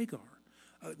woman, Hagar,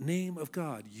 a name of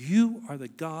God. You are the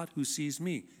God who sees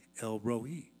me, El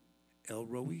Roi,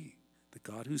 the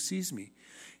God who sees me.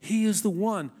 He is the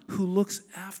one who looks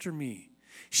after me.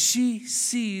 She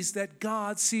sees that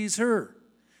God sees her.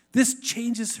 This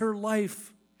changes her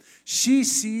life. She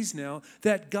sees now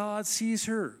that God sees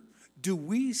her. Do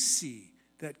we see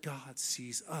that God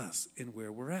sees us and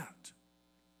where we're at?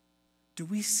 Do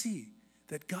we see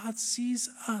that God sees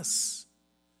us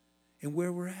and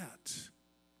where we're at?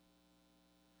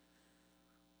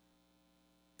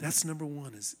 That's number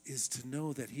one, is to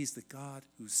know that he's the God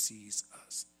who sees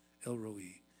us. El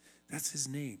Roi. That's his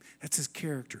name. That's his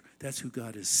character. That's who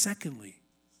God is. Secondly,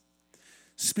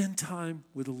 spend time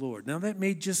with the Lord. Now that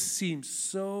may just seem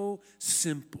so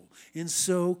simple and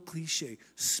so cliche.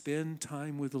 Spend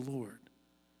time with the Lord.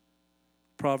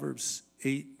 Proverbs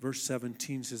 8 verse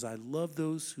 17 says, I love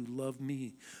those who love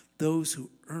me. Those who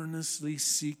earnestly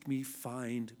seek me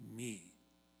find me.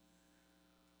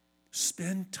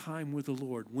 Spend time with the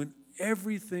Lord. When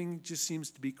everything just seems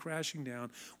to be crashing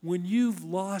down, when you've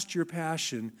lost your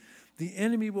passion, the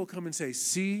enemy will come and say,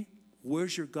 see,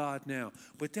 where's your God now?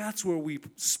 But that's where we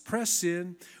press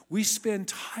in. We spend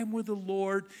time with the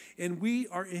Lord, and we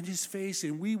are in his face,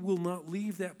 and we will not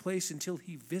leave that place until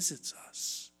he visits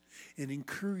us and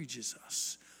encourages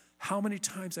us. How many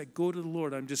times I go to the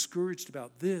Lord, I'm discouraged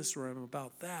about this or I'm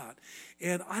about that.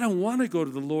 And I don't want to go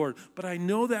to the Lord, but I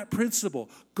know that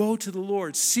principle. Go to the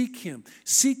Lord, seek him,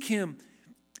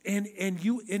 and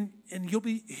you'll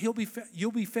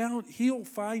be found. He'll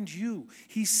find you.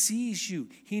 He sees you.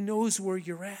 He knows where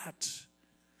you're at.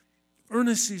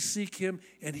 Earnestly seek him,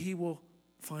 and he will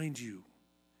find you.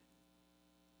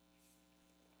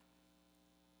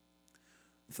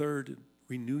 Third,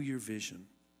 renew your vision.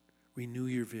 Renew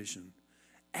your vision.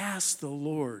 Ask the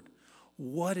Lord,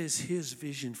 what is his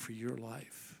vision for your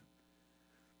life?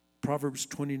 Proverbs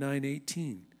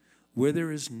 29:18. Where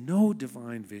there is no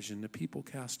divine vision, the people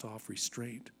cast off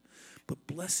restraint. But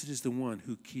blessed is the one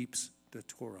who keeps the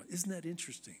Torah. Isn't that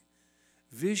interesting?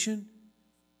 Vision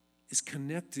is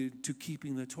connected to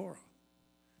keeping the Torah.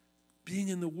 Being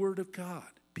in the Word of God.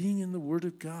 Being in the Word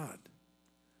of God.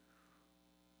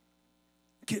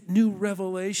 Get new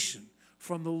revelation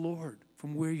from the Lord,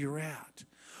 from where you're at.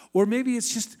 Or maybe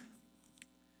it's just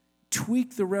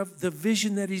tweak the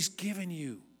vision that he's given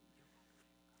you.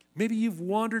 Maybe you've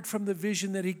wandered from the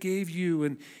vision that he gave you,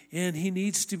 and he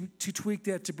needs to tweak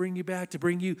that to bring you back, to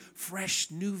bring you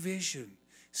fresh, new vision.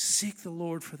 Seek the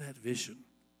Lord for that vision.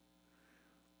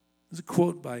 There's a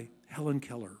quote by Helen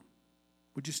Keller.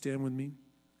 Would you stand with me?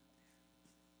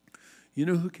 You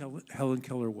know who Helen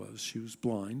Keller was? She was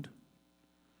blind.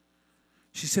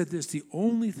 She said this, the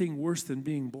only thing worse than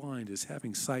being blind is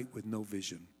having sight with no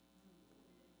vision.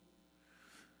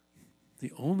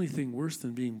 The only thing worse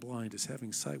than being blind is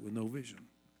having sight with no vision.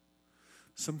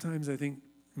 Sometimes I think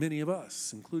many of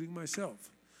us, including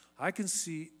myself, I can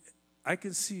see,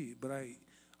 but I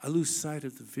lose sight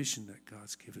of the vision that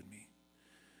God's given me.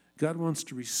 God wants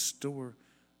to restore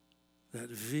that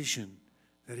vision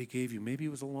that he gave you. Maybe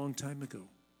it was a long time ago.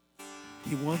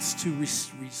 He wants to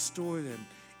restore them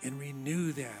and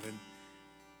renew that. And,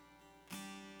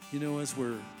 as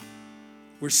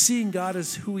we're seeing God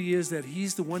as who he is, that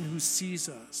he's the one who sees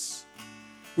us.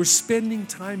 We're spending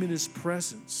time in his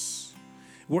presence.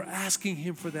 We're asking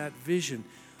him for that vision.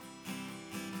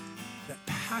 That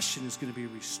passion is going to be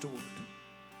restored.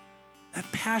 That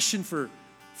passion for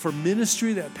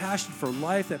ministry, that passion for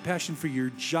life, that passion for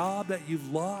your job that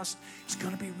you've lost is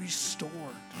going to be restored.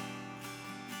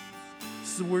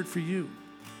 This is a word for you,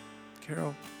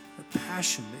 Carol. The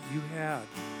passion that you had,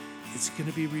 it's going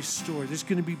to be restored. There's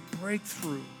going to be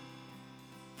breakthrough.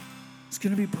 It's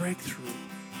going to be breakthrough.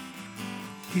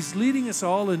 He's leading us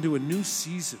all into a new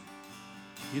season.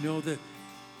 You know, the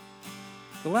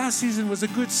last season was a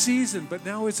good season, but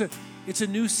now it's a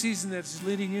new season that's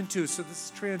leading into. So this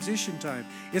is transition time.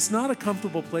 It's not a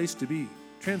comfortable place to be.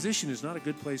 Transition is not a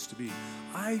good place to be.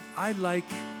 I like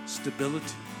stability.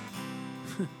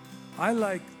 I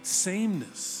like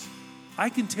sameness. I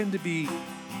can tend to be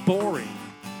boring.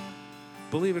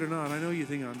 Believe it or not, I know you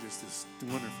think I'm just this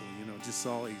wonderful, just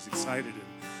always excited.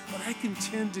 But I can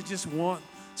tend to just want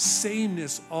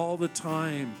sameness all the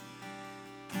time.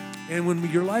 And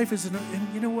when your life is,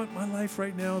 and you know what, my life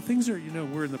right now, things are,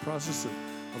 we're in the process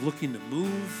of looking to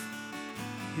move,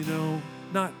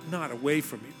 not away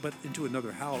from me, but into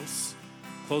another house,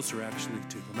 closer actually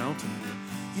to the mountain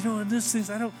here. And these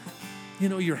things,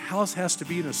 your house has to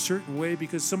be in a certain way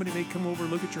because somebody may come over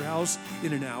and look at your house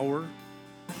in an hour,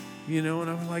 and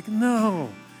I'm like, no,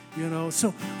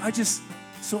 so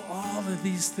so all of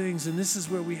these things, and this is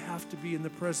where we have to be in the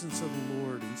presence of the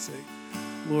Lord and say,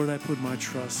 Lord, I put my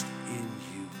trust in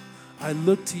you. I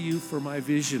look to you for my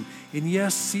vision. And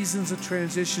yes, seasons of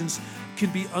transitions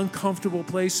can be uncomfortable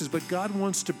places, but God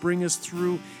wants to bring us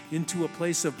through into a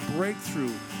place of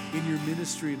breakthrough in your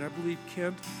ministry. And I believe,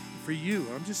 Kent, for you,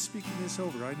 I'm just speaking this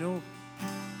over. I know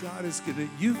God is going to,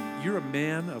 you're a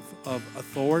man of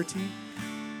authority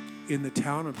in the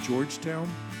town of Georgetown.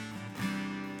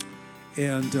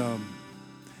 And,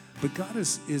 but God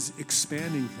is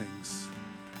expanding things.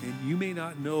 And you may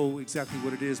not know exactly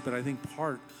what it is, but I think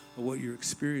part of what you're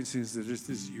experiencing is that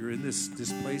you're in this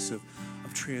place of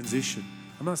transition.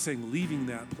 I'm not saying leaving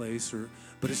that place,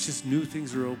 but it's just new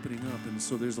things are opening up. And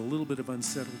so there's a little bit of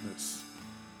unsettledness.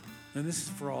 And this is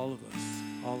for all of us,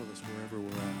 wherever we're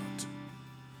at.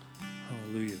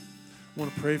 Hallelujah. I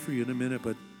want to pray for you in a minute,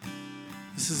 but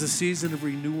this is a season of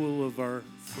renewal of our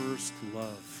first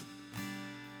love.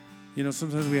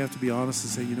 Sometimes we have to be honest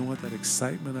and say, you know what, that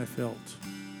excitement I felt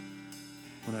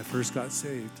when I first got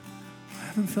saved, I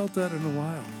haven't felt that in a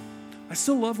while. I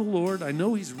still love the Lord. I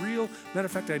know He's real. Matter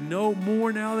of fact, I know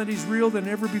more now that He's real than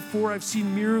ever before. I've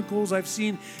seen miracles. I've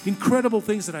seen incredible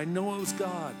things that I know it was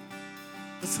God.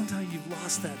 But sometimes you've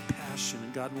lost that passion,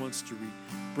 and God wants to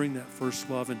bring that first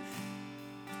love. And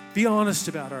be honest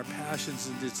about our passions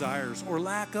and desires or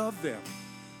lack of them.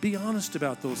 Be honest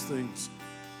about those things.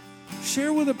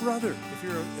 Share with a brother.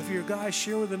 If you're a guy,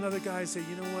 share with another guy. Say,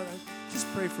 you know what, just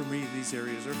pray for me in these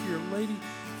areas. Or if you're a lady,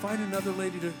 find another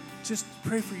lady to just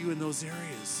pray for you in those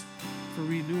areas for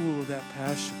renewal of that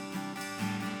passion.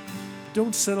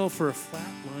 Don't settle for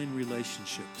flatline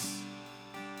relationships.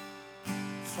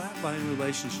 Flatline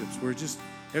relationships where just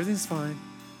everything's fine.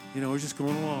 We're just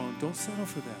going along. Don't settle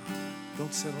for that.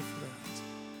 Don't settle for that.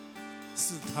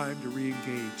 This is the time to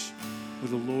re-engage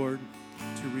with the Lord,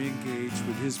 to re-engage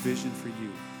with His vision for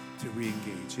you, to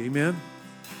re-engage. Amen?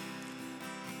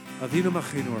 Avinu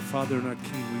Malkeinu, our Father and our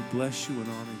King, we bless you and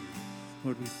honor you.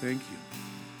 Lord, we thank you.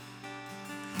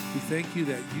 We thank you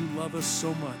that you love us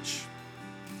so much.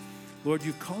 Lord,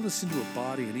 you've called us into a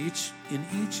body, and each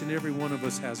and every one of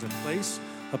us has a place,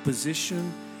 a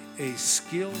position, a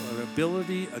skill, an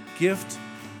ability, a gift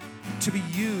to be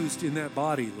used in that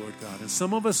body, Lord God. And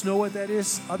some of us know what that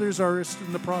is. Others are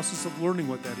in the process of learning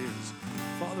what that is.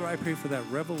 Father, I pray for that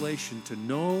revelation to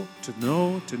know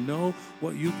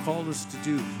what you called us to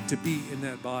do, to be in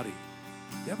that body.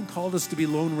 You haven't called us to be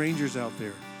lone rangers out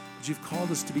there, but you've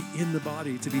called us to be in the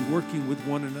body, to be working with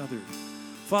one another.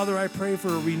 Father, I pray for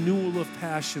a renewal of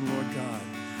passion, Lord God.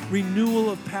 Renewal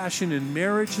of passion in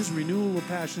marriages, renewal of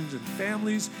passions in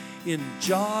families, in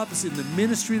jobs, in the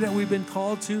ministry that we've been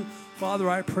called to. Father,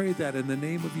 I pray that in the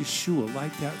name of Yeshua,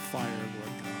 light that fire,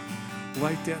 Lord God.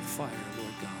 Light that fire,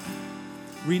 Lord God.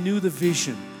 Renew the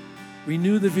vision.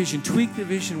 Renew the vision. Tweak the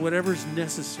vision, whatever's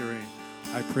necessary.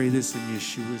 I pray this in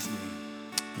Yeshua's name.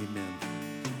 Amen.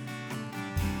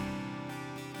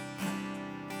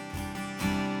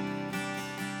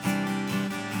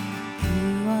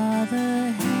 You are the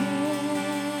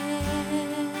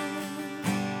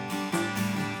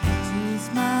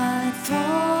my throne.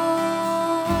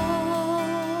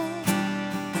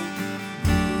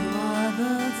 You are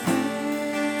the friend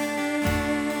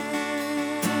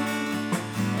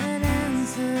that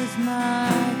answers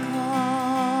my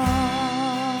call.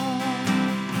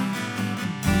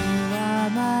 You are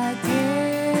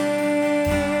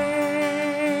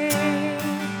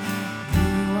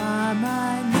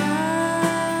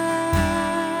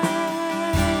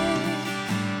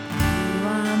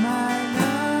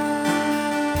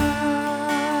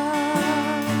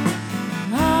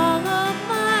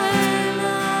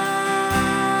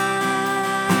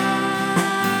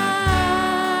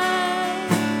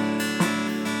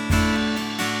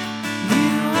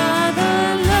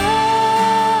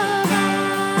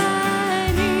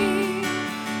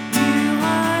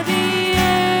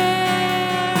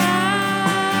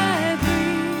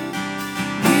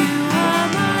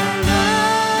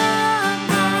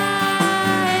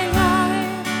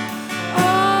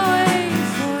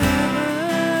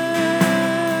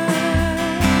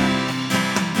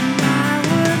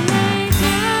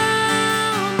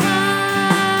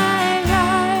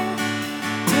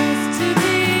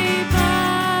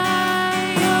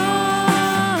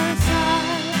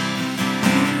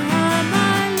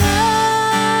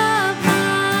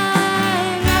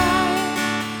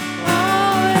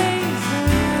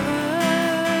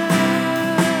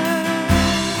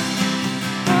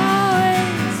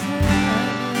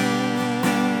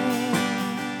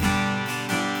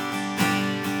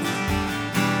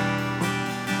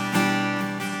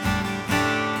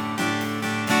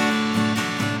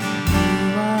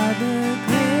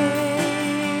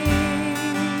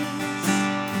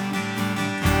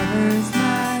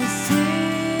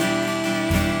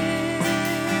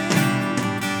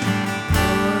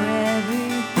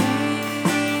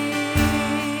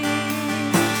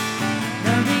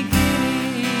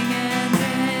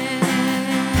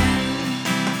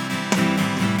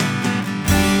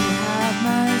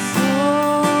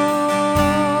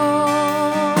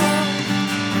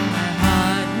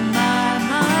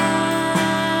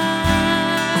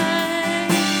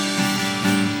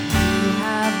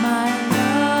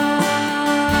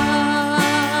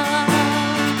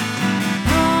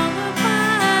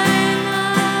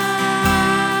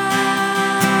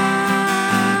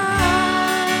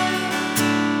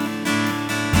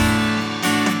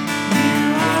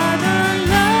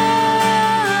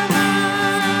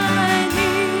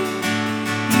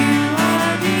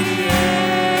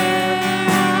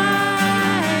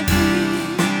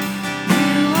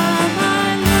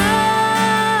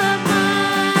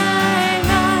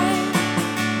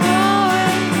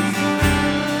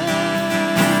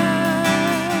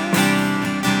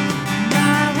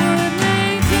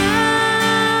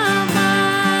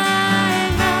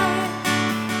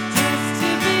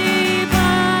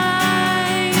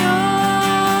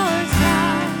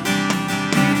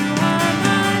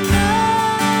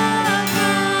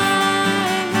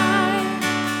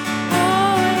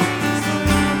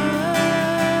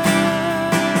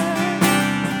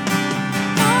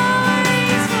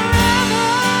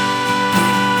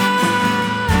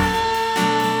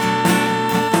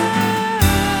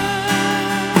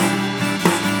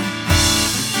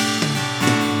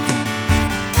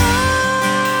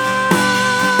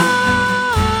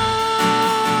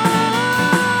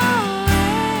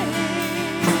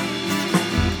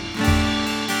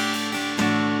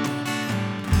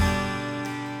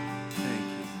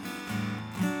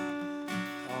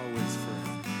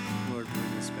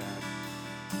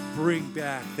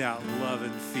back that love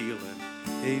and feeling.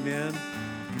 Amen?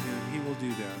 Amen. He will do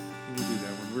that. He will do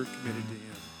that when we're committed to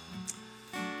Him.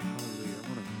 Hallelujah. I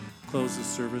want to close this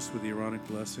service with the Aaronic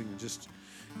blessing and just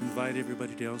invite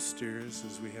everybody downstairs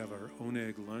as we have our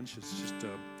Oneg lunch. It's just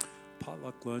a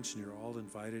potluck lunch, and you're all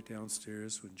invited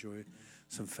downstairs to enjoy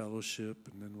some fellowship.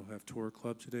 And then we'll have Torah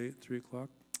Club today at 3 o'clock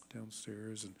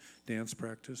downstairs and dance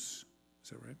practice.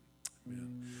 Is that right?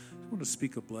 Amen. I want to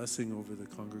speak a blessing over the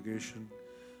congregation.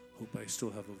 Hope I still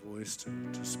have a voice to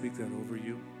speak that over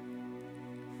you.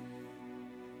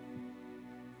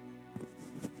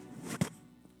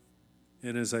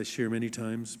 And as I share many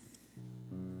times,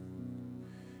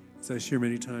 this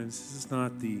is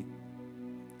not the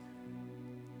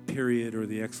period or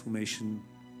the exclamation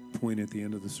point at the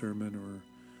end of the sermon or,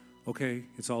 okay,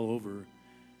 it's all over.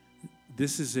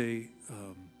 This is a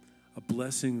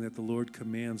blessing that the Lord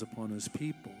commands upon His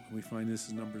people. And we find this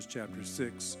in Numbers chapter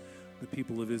 6. The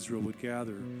people of Israel would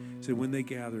gather. He said when they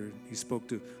gathered,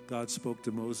 God spoke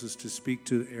to Moses to speak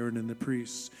to Aaron and the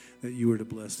priests that you were to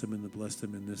bless them and to bless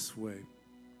them in this way.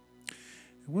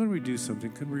 And when we do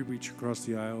something, can we reach across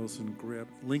the aisles and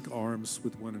link arms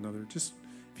with one another? Just,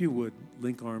 if you would,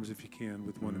 link arms if you can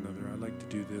with one another. I like to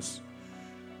do this.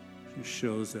 It just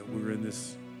shows that we're in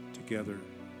this together.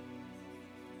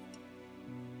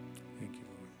 Thank you,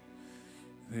 Lord.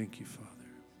 Thank you, Father.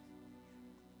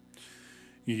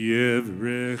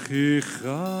 Yevrechicha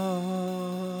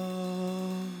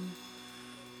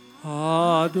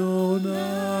Adonai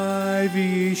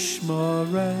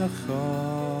vishmarecha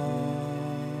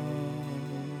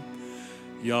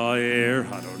Yair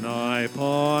Adonai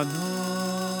panav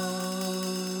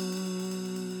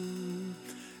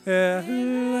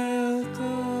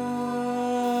elecha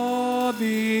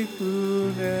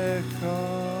bichunecha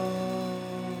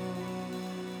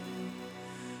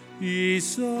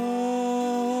Yisa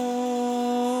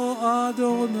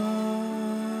Adonai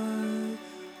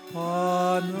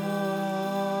panav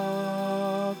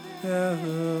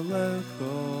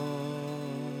elecha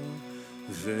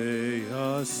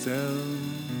veyasem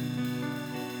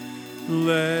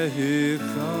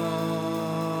lecha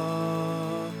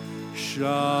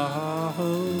shalom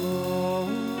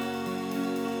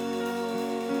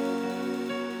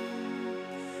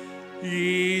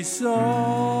Yisa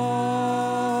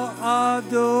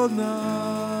Adonai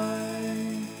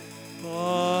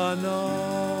panav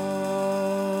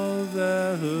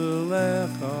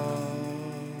elecha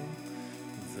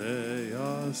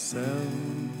veyasem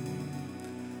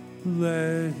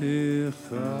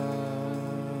lecha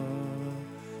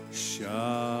shalom.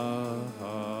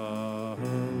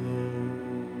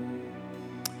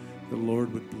 The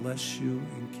Lord would bless you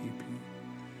and keep you.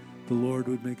 The Lord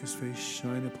would make His face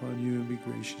shine upon you and be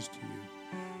gracious to you.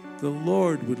 The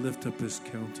Lord would lift up His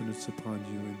countenance upon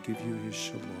you and give you His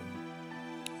shalom,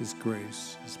 His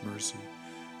grace, His mercy,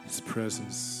 His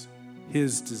presence,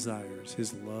 His desires,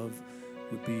 His love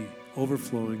would be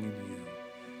overflowing in you.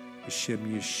 Hashem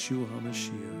Yeshua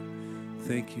HaMashiach.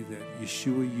 Thank you that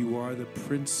Yeshua, you are the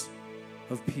Prince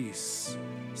of Peace.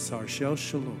 Sarshel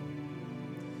Shalom.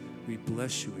 We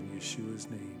bless you in Yeshua's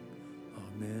name.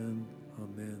 Amen,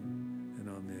 amen, and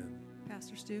amen.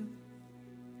 Pastor Stu,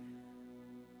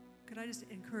 could I just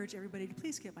encourage everybody to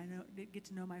please get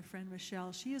to know my friend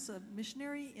Michelle. She is a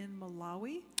missionary in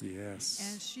Malawi. Yes.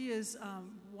 And she is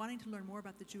wanting to learn more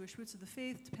about the Jewish roots of the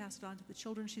faith, to pass it on to the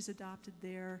children she's adopted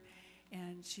there.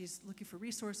 And she's looking for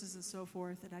resources and so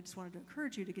forth. And I just wanted to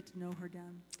encourage you to get to know her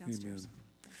downstairs. Amen.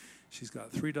 She's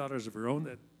got 3 daughters of her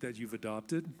own that you've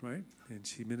adopted, right? And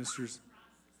she ministers.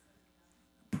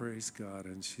 Praise God.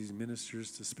 And she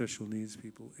ministers to special needs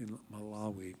people in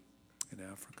Malawi, in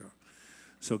Africa.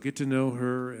 So get to know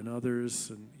her and others.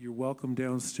 And you're welcome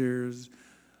downstairs.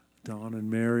 Don and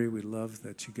Mary, we love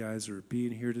that you guys are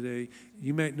being here today.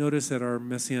 You might notice that our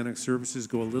Messianic services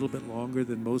go a little bit longer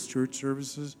than most church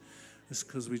services. It's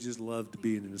because we just loved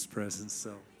being in His presence.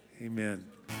 So, amen.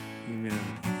 Amen.